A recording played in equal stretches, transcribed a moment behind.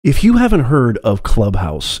If you haven't heard of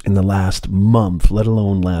Clubhouse in the last month, let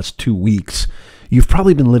alone last 2 weeks, you've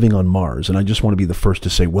probably been living on Mars. And I just want to be the first to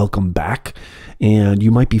say welcome back. And you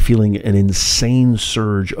might be feeling an insane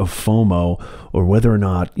surge of FOMO, or whether or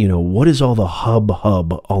not, what is all the hub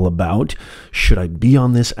all about? Should I be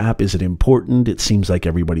on this app? Is it important? It seems like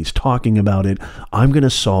everybody's talking about it. I'm going to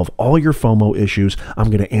solve all your FOMO issues. I'm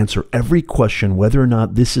going to answer every question, whether or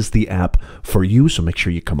not this is the app for you. So make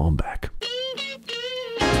sure you come on back.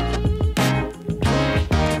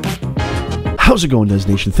 How's it going, Nez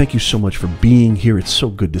Nation? Thank you so much for being here. It's so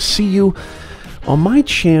good to see you. On my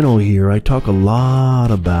channel here, I talk a lot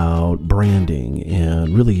about branding,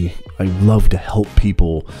 and really, I love to help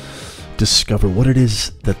people discover what it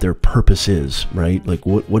is that their purpose is, right? Like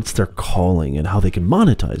what's their calling and how they can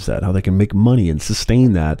monetize that, how they can make money and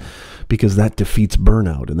sustain that, because that defeats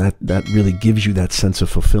burnout, and that really gives you that sense of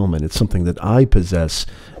fulfillment. It's something that I possess,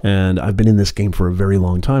 and I've been in this game for a very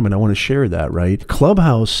long time, and I want to share that, right?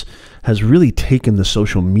 Clubhouse has really taken the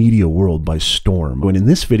social media world by storm. And in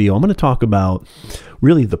this video, I'm going to talk about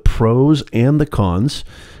really the pros and the cons,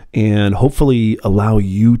 and hopefully allow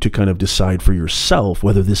you to kind of decide for yourself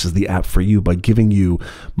whether this is the app for you by giving you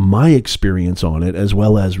my experience on it, as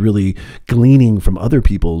well as really gleaning from other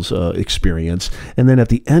people's experience. And then at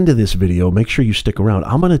the end of this video, make sure you stick around.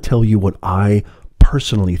 I'm going to tell you what I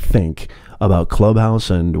personally think about Clubhouse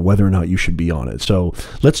and whether or not you should be on it. So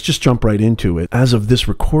let's just jump right into it. As of this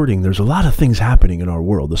recording, there's a lot of things happening in our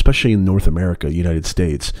world, especially in North America, United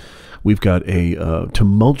States. We've got a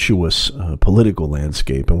tumultuous political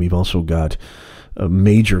landscape, and we've also got a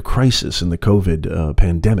major crisis in the COVID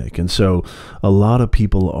pandemic. And so a lot of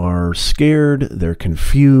people are scared, they're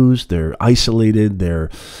confused, they're isolated, they're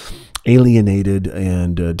alienated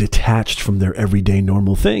and detached from their everyday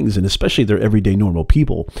normal things, and especially their everyday normal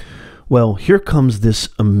people. Well, here comes this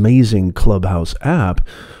amazing Clubhouse app,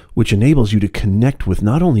 which enables you to connect with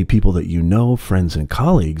not only people that you know, friends and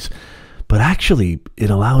colleagues, but actually it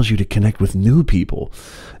allows you to connect with new people.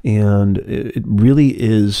 And it really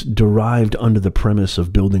is derived under the premise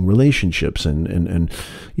of building relationships and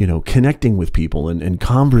connecting with people and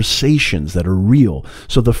conversations that are real.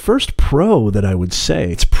 So the first pro that I would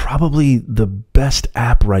say, it's probably the best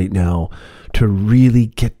app right now to really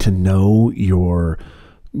get to know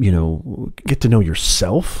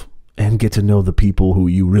yourself and get to know the people who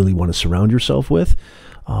you really want to surround yourself with.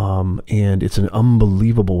 And it's an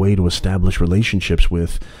unbelievable way to establish relationships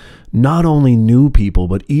with not only new people,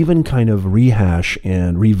 but even kind of rehash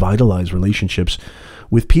and revitalize relationships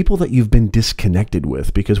with people that you've been disconnected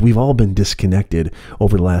with, because we've all been disconnected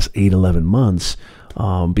over the last 8-11 months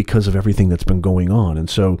because of everything that's been going on. And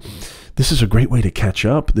so this is a great way to catch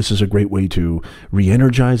up. This is a great way to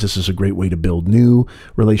re-energize. This is a great way to build new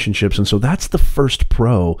relationships. And so that's the first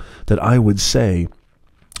pro that I would say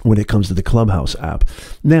when it comes to the Clubhouse app.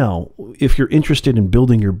 Now, if you're interested in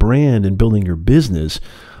building your brand and building your business,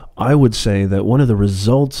 I would say that one of the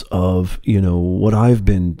results of, what I've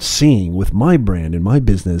been seeing with my brand and my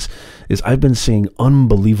business is I've been seeing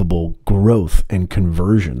unbelievable growth and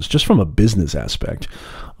conversions just from a business aspect.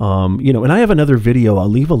 And I have another video, I'll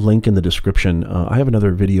leave a link in the description. I have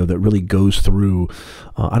another video that really goes through,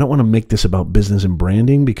 I don't want to make this about business and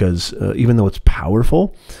branding because even though it's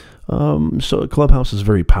powerful, so Clubhouse is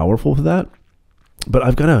very powerful for that. But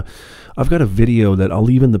I've got a video that I'll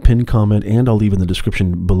leave in the pinned comment and I'll leave in the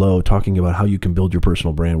description below talking about how you can build your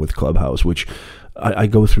personal brand with Clubhouse, which I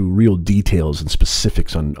go through real details and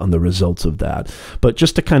specifics on the results of that. But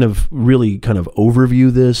just to kind of really kind of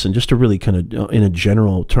overview this, and just to really kind of in a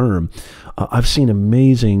general term, I've seen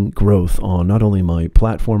amazing growth on not only my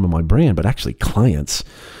platform and my brand, but actually clients.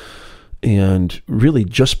 And really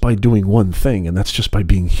just by doing one thing, and that's just by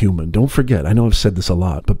being human. Don't forget, I know I've said this a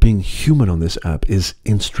lot, but being human on this app is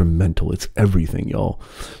instrumental. It's everything, y'all.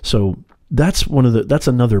 So that's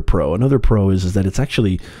another pro. Another pro is that it's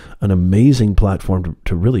actually an amazing platform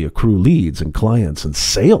to really accrue leads and clients and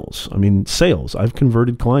sales. I mean, sales. I've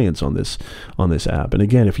converted clients on this app. And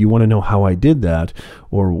again, if you want to know how I did that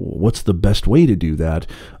or what's the best way to do that,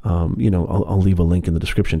 I'll leave a link in the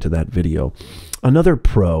description to that video. Another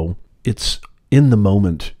pro, it's in the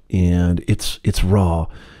moment, and it's raw,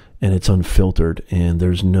 and it's unfiltered, and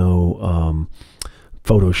there's no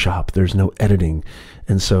Photoshop, there's no editing.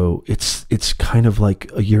 And so it's kind of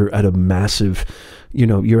like you're at a massive,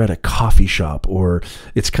 you're at a coffee shop, or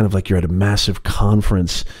it's kind of like you're at a massive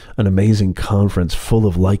conference, an amazing conference full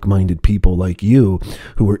of like-minded people like you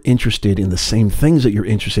who are interested in the same things that you're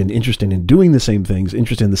interested in doing the same things,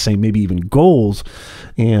 interested in the same, maybe even goals.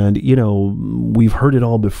 And, we've heard it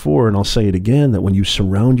all before, and I'll say it again, that when you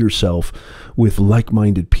surround yourself with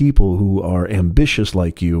like-minded people who are ambitious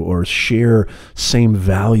like you or share same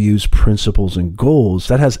values, principles, and goals,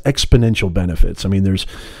 that has exponential benefits. I mean, there's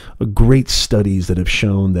great studies that have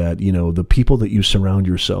shown that, the people that you surround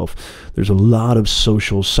yourself, there's a lot of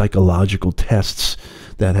social psychological tests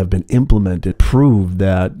that have been implemented, prove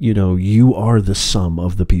that, you are the sum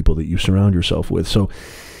of the people that you surround yourself with. So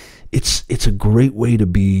it's a great way to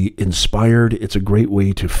be inspired. It's a great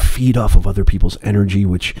way to feed off of other people's energy,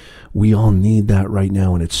 which we all need that right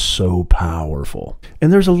now, and it's so powerful.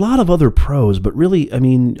 And there's a lot of other pros, but really, I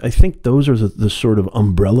mean, I think those are the sort of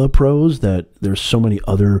umbrella pros, that there's so many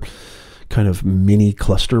other kind of mini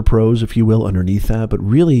cluster pros, if you will, underneath that. But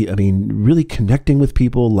really, I mean, really connecting with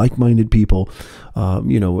people, like-minded people,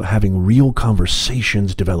 having real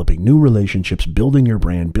conversations, developing new relationships, building your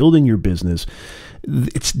brand, building your business.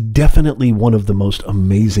 It's definitely one of the most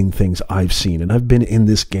amazing things I've seen. And I've been in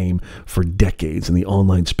this game for decades in the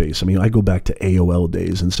online space. I mean, I go back to AOL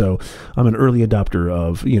days. And so I'm an early adopter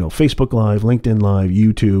of, Facebook Live, LinkedIn Live,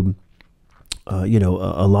 YouTube,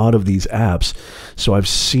 a lot of these apps. So I've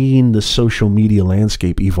seen the social media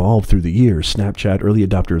landscape evolve through the years. Snapchat, early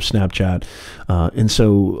adopter of Snapchat. And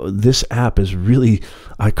so this app is really,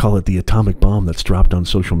 I call it the atomic bomb that's dropped on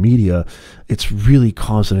social media. It's really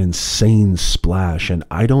caused an insane splash, and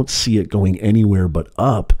I don't see it going anywhere but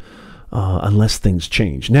up. Unless things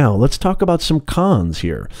change. Now, let's talk about some cons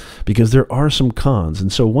here, because there are some cons.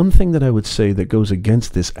 And so one thing that I would say that goes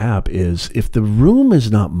against this app is if the room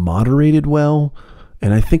is not moderated well,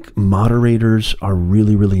 and I think moderators are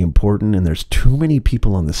really, really important, and there's too many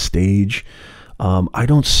people on the stage, I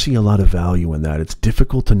don't see a lot of value in that. It's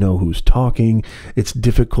difficult to know who's talking. It's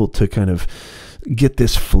difficult to kind of get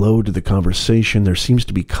this flow to the conversation. There seems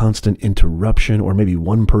to be constant interruption, or maybe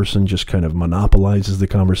one person just kind of monopolizes the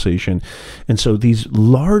conversation. And so these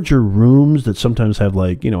larger rooms that sometimes have,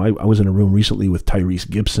 like, I was in a room recently with Tyrese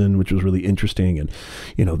Gibson, which was really interesting, and,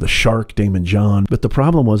 the Shark, Damon John. But the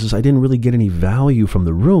problem was I didn't really get any value from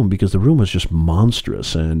the room, because the room was just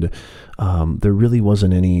monstrous, and there really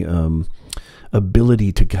wasn't any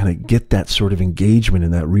ability to kind of get that sort of engagement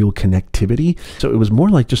and that real connectivity. So it was more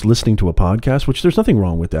like just listening to a podcast, which there's nothing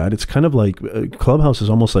wrong with that. It's kind of like Clubhouse is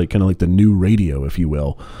almost like kind of like the new radio, if you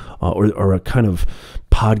will, or a kind of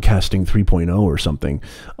podcasting 3.0 or something.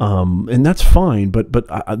 And that's fine. But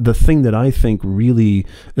the thing that I think really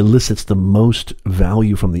elicits the most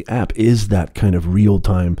value from the app is that kind of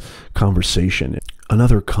real-time conversation.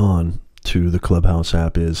 Another con to the Clubhouse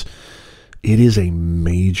app is it is a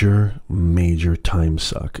major, major time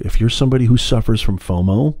suck. If you're somebody who suffers from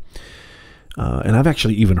FOMO, and I've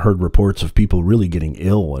actually even heard reports of people really getting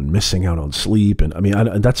ill and missing out on sleep. And I mean,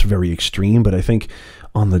 that's very extreme, but I think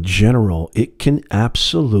on the general, it can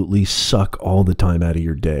absolutely suck all the time out of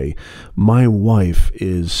your day. My wife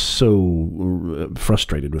is so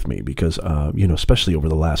frustrated with me because, especially over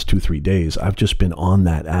the last 2-3 days, I've just been on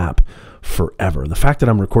that app forever. The fact that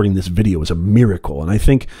I'm recording this video is a miracle, and I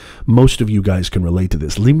think most of you guys can relate to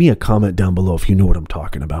this. Leave me a comment down below if you know what I'm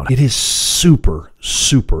talking about. It is super,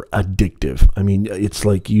 super addictive. I mean, it's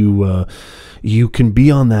like you can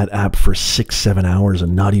be on that app for 6-7 hours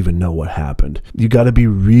and not even know what happened. You got to be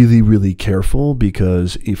really, really careful,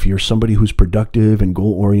 because if you're somebody who's productive and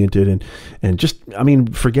goal-oriented and just, I mean,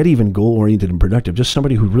 forget even goal-oriented and productive, just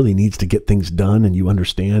somebody who really needs to get things done, and you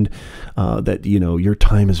understand that, your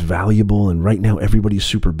time is valuable, and right now everybody's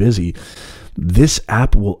super busy, this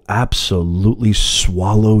app will absolutely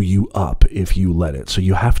swallow you up if you let it. So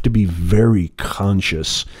you have to be very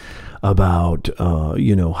conscious about,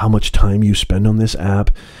 how much time you spend on this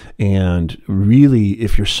app. And really,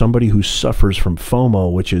 if you're somebody who suffers from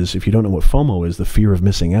FOMO, which is, if you don't know what FOMO is, the fear of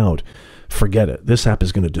missing out, forget it. This app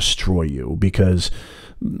is going to destroy you, because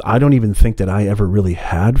I don't even think that I ever really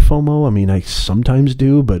had FOMO. I mean, I sometimes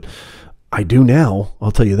do, but I do now,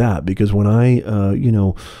 I'll tell you that, because when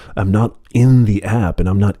I'm not in the app and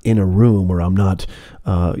I'm not in a room, or I'm not,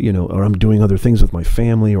 or I'm doing other things with my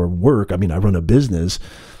family or work, I mean, I run a business,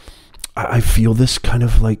 I feel this kind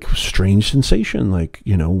of like strange sensation, like,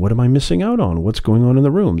 what am I missing out on? What's going on in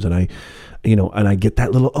the rooms? And I get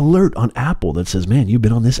that little alert on Apple that says, man, you've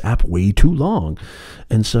been on this app way too long.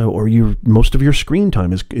 And so, or most of your screen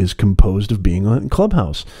time is composed of being on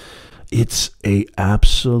Clubhouse. It's a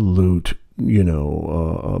absolute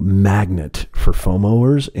magnet for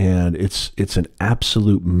FOMOers, and it's an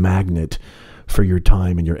absolute magnet for your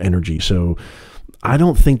time and your energy. So I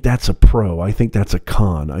don't think that's a pro. I think that's a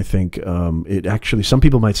con. I think it actually, some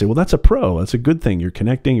people might say, well, that's a pro. That's a good thing. You're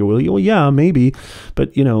connecting. Well, yeah, maybe.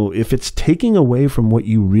 But, if it's taking away from what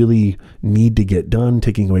you really need to get done,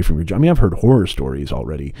 taking away from your job. I mean, I've heard horror stories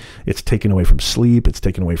already. It's taken away from sleep. It's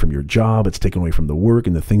taken away from your job. It's taken away from the work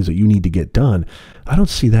and the things that you need to get done. I don't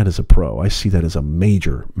see that as a pro. I see that as a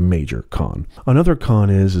major, major con. Another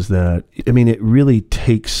con is that, it really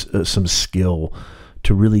takes some skill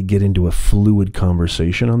to really get into a fluid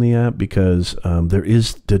conversation on the app, because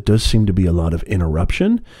there does seem to be a lot of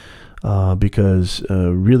interruption, because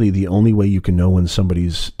really the only way you can know when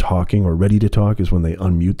somebody's talking or ready to talk is when they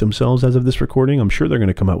unmute themselves as of this recording. I'm sure they're going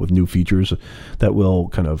to come out with new features that will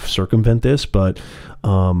kind of circumvent this, but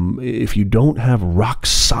if you don't have rock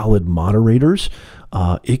solid moderators,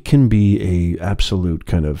 it can be a absolute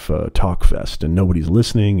kind of talk fest, and nobody's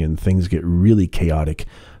listening, and things get really chaotic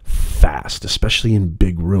fast, especially in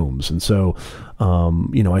big rooms. And so,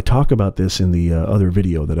 I talk about this in the other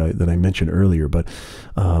video that I mentioned earlier, but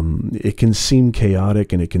it can seem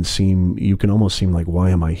chaotic, and you can almost seem like, why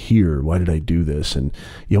am I here? Why did I do this? And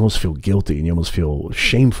you almost feel guilty, and you almost feel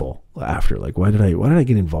shameful after, like, why did I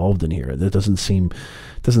get involved in here? That doesn't seem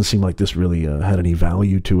like this really had any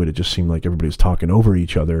value to it. It just seemed like everybody's talking over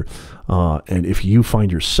each other. And if you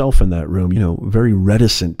find yourself in that room, very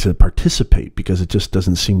reticent to participate, because it just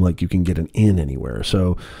doesn't seem like you can get an in anywhere.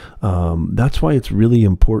 So that's why it's really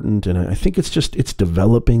important. And I think it's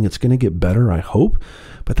developing. It's going to get better, I hope.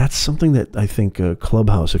 But that's something that I think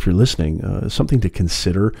Clubhouse, if you're listening, something to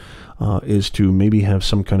consider is to maybe have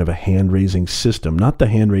some kind of a hand-raising system. Not the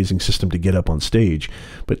hand-raising system to get up on stage,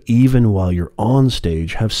 but even while you're on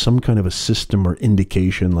stage, have some kind of a system or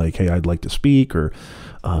indication like, hey, I'd like to speak, or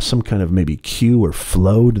some kind of maybe cue or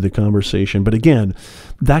flow to the conversation. But again,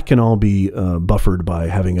 that can all be buffered by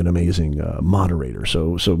having an amazing moderator.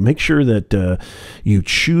 So make sure that you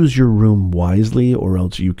choose your room wisely, or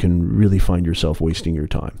else you can really find yourself wasting your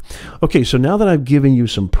time. Okay, so now that I've given you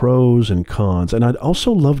some pros and cons, and I'd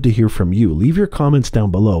also love to hear from you. Leave your comments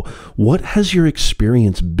down below. What has your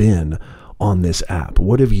experience been on this app?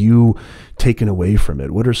 What have you taken away from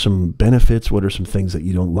it? What are some benefits? What are some things that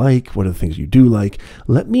you don't like? What are the things you do like?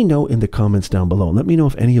 Let me know in the comments down below. Let me know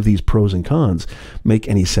if any of these pros and cons make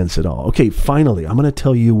any sense at all. Okay, finally, I'm going to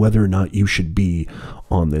tell you whether or not you should be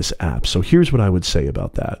on this app. So here's what I would say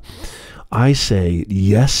about that. I say,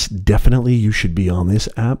 yes, definitely you should be on this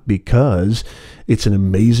app, because it's an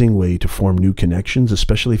amazing way to form new connections,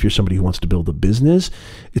 especially if you're somebody who wants to build a business.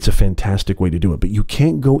 It's a fantastic way to do it. But you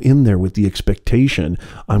can't go in there with the expectation,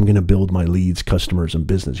 I'm going to build my leads, customers, and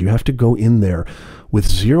business. You have to go in there with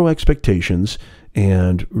zero expectations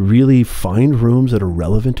and really find rooms that are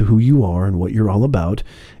relevant to who you are and what you're all about.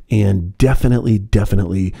 And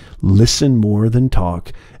definitely listen more than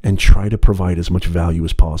talk, and try to provide as much value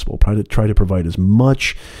as possible. Try to provide as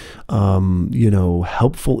much,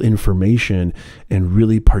 helpful information, and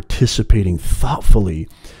really participating thoughtfully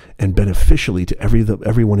and beneficially to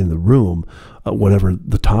everyone in the room, whatever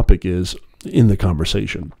the topic is in the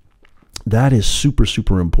conversation. That is super,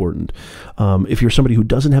 super important. If you're somebody who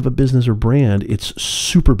doesn't have a business or brand, it's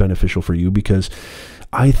super beneficial for you, because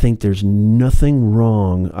I think there's nothing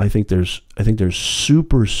wrong. I think there's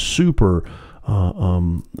super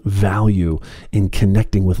value in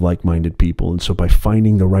connecting with like-minded people. And so by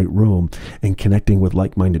finding the right room and connecting with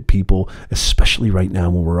like-minded people, especially right now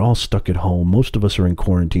when we're all stuck at home, most of us are in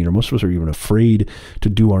quarantine, or most of us are even afraid to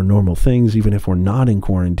do our normal things. Even if we're not in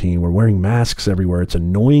quarantine, we're wearing masks everywhere. It's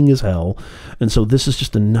annoying as hell. And so this is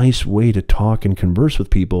just a nice way to talk and converse with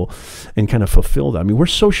people and kind of fulfill that. I mean, we're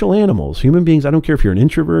social animals, human beings. I don't care if you're an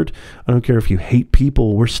introvert. I don't care if you hate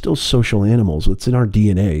people. We're still social animals. It's in our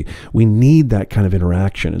DNA. We need that kind of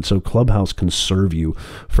interaction, and so Clubhouse can serve you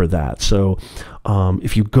for that. So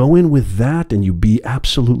if you go in with that, and you be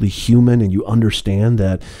absolutely human, and you understand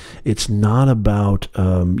that it's not about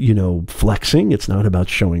flexing, it's not about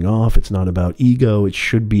showing off, it's not about ego, it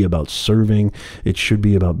should be about serving, it should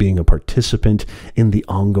be about being a participant in the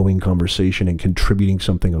ongoing conversation and contributing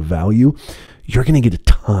something of value, you're going to get a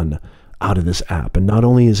ton out of this app. And not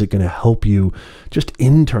only is it going to help you just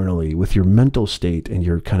internally with your mental state and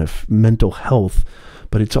your kind of mental health,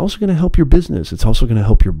 but it's also going to help your business. It's also going to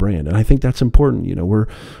help your brand. And I think that's important.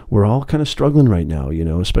 We're all kind of struggling right now,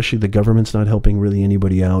 especially the government's not helping really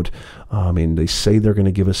anybody out. I mean, they say they're going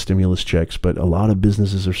to give us stimulus checks, but a lot of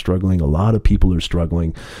businesses are struggling. A lot of people are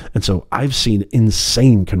struggling. And so I've seen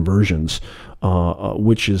insane conversions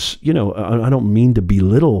which is, you know, I don't mean to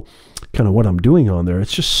belittle kind of what I'm doing on there.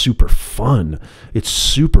 It's just super fun. It's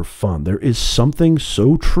super fun. There is something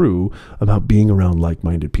so true about being around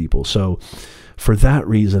like-minded people. So for that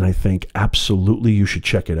reason, I think absolutely you should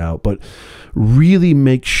check it out, but really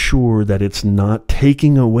make sure that it's not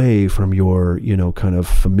taking away from your, you know, kind of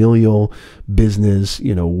familial business,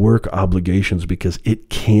 you know, work obligations, because it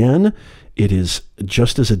can. It is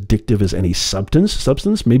just as addictive as any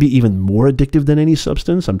substance, maybe even more addictive than any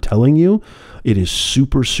substance. I'm telling you, it is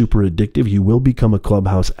super, super addictive. You will become a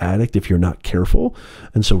Clubhouse addict if you're not careful.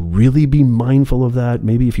 And so really be mindful of that.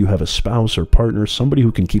 Maybe if you have a spouse or partner, somebody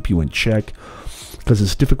who can keep you in check, because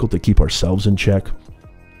it's difficult to keep ourselves in check,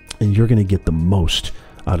 and you're going to get the most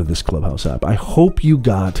out of this Clubhouse app. I hope you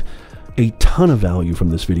got a ton of value from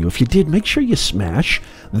this video. If you did, make sure you smash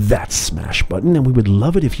that smash button, and we would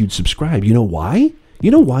love it if you'd subscribe. You know why?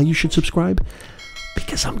 You know why you should subscribe?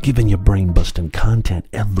 Because I'm giving you brain-busting content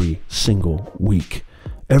every single week.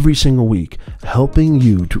 Every single week, helping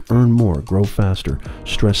you to earn more, grow faster,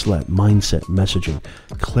 stress-less, mindset, messaging,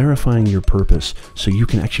 clarifying your purpose so you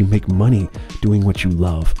can actually make money doing what you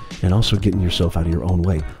love, and also getting yourself out of your own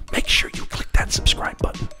way. Make sure you click that subscribe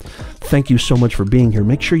button. Thank you so much for being here.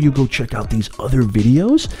 Make sure you go check out these other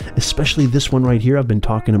videos, especially this one right here I've been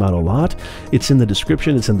talking about a lot. It's in the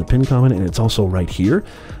description, it's in the pinned comment, and it's also right here.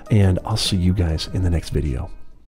 And I'll see you guys in the next video.